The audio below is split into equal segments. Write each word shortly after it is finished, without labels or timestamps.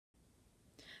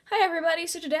Hi everybody,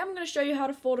 so today I'm going to show you how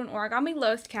to fold an origami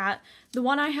Loth-Cat. The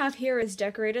one I have here is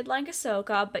decorated like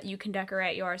Ahsoka, but you can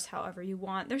decorate yours however you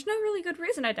want. There's no really good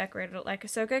reason I decorated it like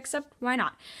Ahsoka, except why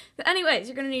not? But anyways,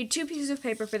 you're going to need two pieces of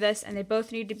paper for this, and they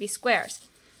both need to be squares.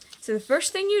 So the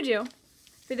first thing you do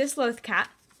for this Loth-Cat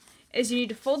is you need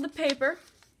to fold the paper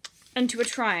into a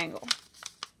triangle.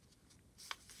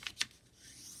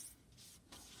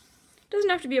 Doesn't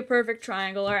have to be a perfect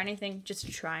triangle or anything, just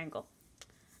a triangle.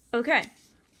 Okay.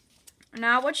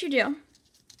 Now what you do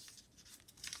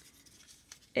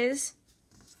is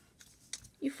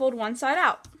you fold one side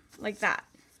out, like that.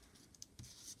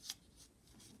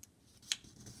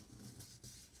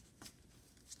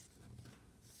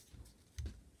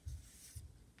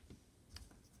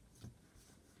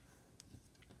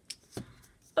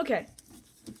 Okay,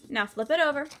 now flip it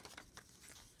over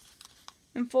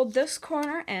and fold this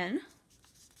corner in.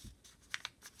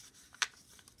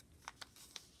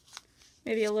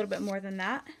 Maybe a little bit more than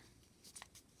that.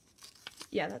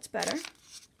 Yeah, that's better.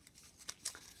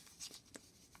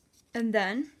 And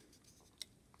then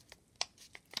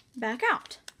back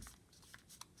out.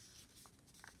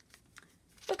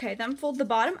 Okay, then fold the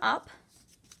bottom up.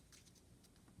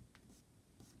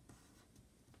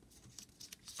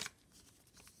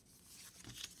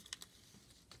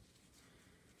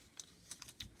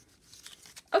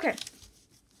 Okay.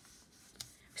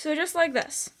 So just like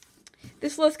this.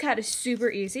 This Loth-Cat is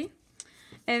super easy.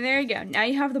 And there you go. Now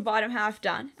you have the bottom half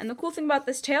done. And the cool thing about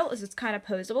this tail is it's kind of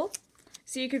posable.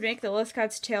 So you could make the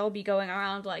Loth-Cat's tail be going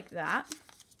around like that.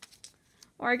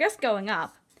 Or I guess going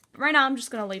up. But right now I'm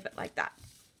just going to leave it like that.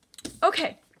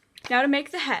 Okay. Now to make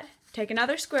the head. Take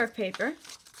another square of paper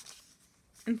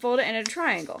and fold it in a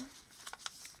triangle.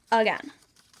 Again.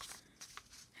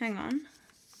 Hang on.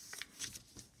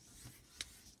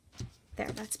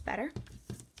 There, that's better.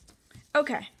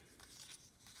 Okay.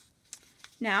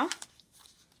 Now,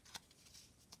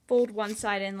 fold one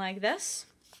side in like this,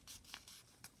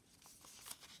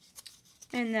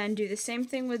 and then do the same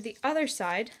thing with the other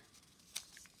side.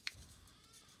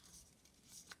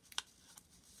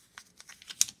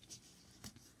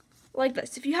 Like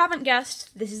this. If you haven't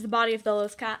guessed, this is the body of the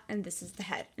Loth-Cat, and this is the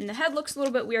head. And the head looks a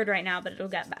little bit weird right now, but it'll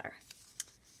get better.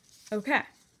 Okay.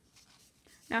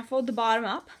 Now fold the bottom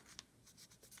up.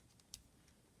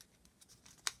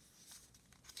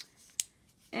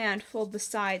 And fold the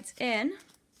sides in.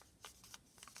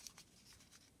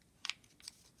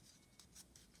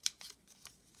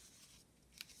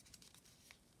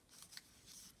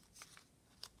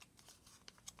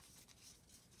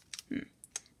 Maybe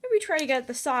try to get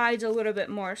the sides a little bit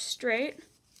more straight.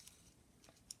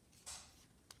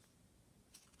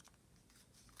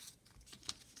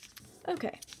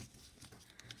 Okay.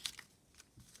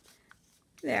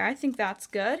 There, I think that's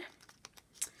good.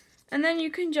 And then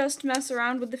you can just mess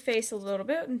around with the face a little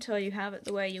bit until you have it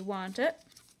the way you want it.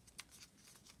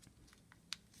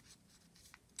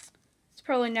 It's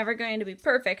probably never going to be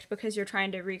perfect because you're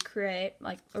trying to recreate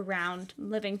like a round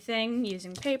living thing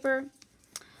using paper.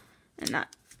 And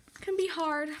that can be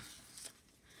hard.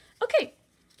 Okay,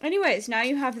 anyways, now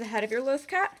you have the head of your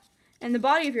Loth-Cat and the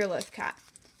body of your Loth-Cat.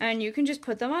 And you can just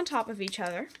put them on top of each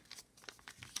other.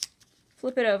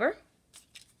 Flip it over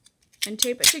and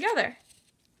tape it together.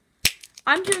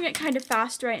 I'm doing it kind of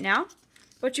fast right now,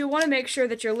 but you'll want to make sure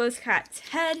that your Loth-Cat's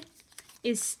head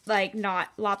is like not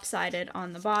lopsided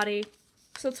on the body.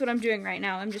 So that's what I'm doing right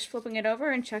now. I'm just flipping it over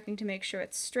and checking to make sure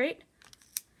it's straight,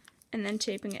 and then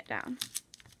taping it down.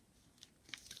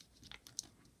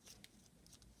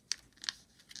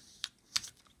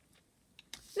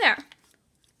 There.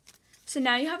 So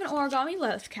now you have an origami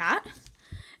Loth-Cat,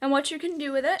 and what you can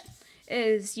do with it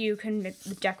is you can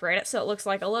decorate it so it looks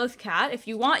like a Loth-Cat. If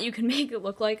you want, you can make it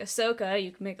look like Ahsoka.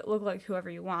 You can make it look like whoever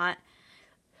you want.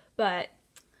 But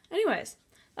anyways,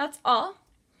 that's all.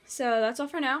 So that's all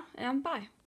for now, and bye.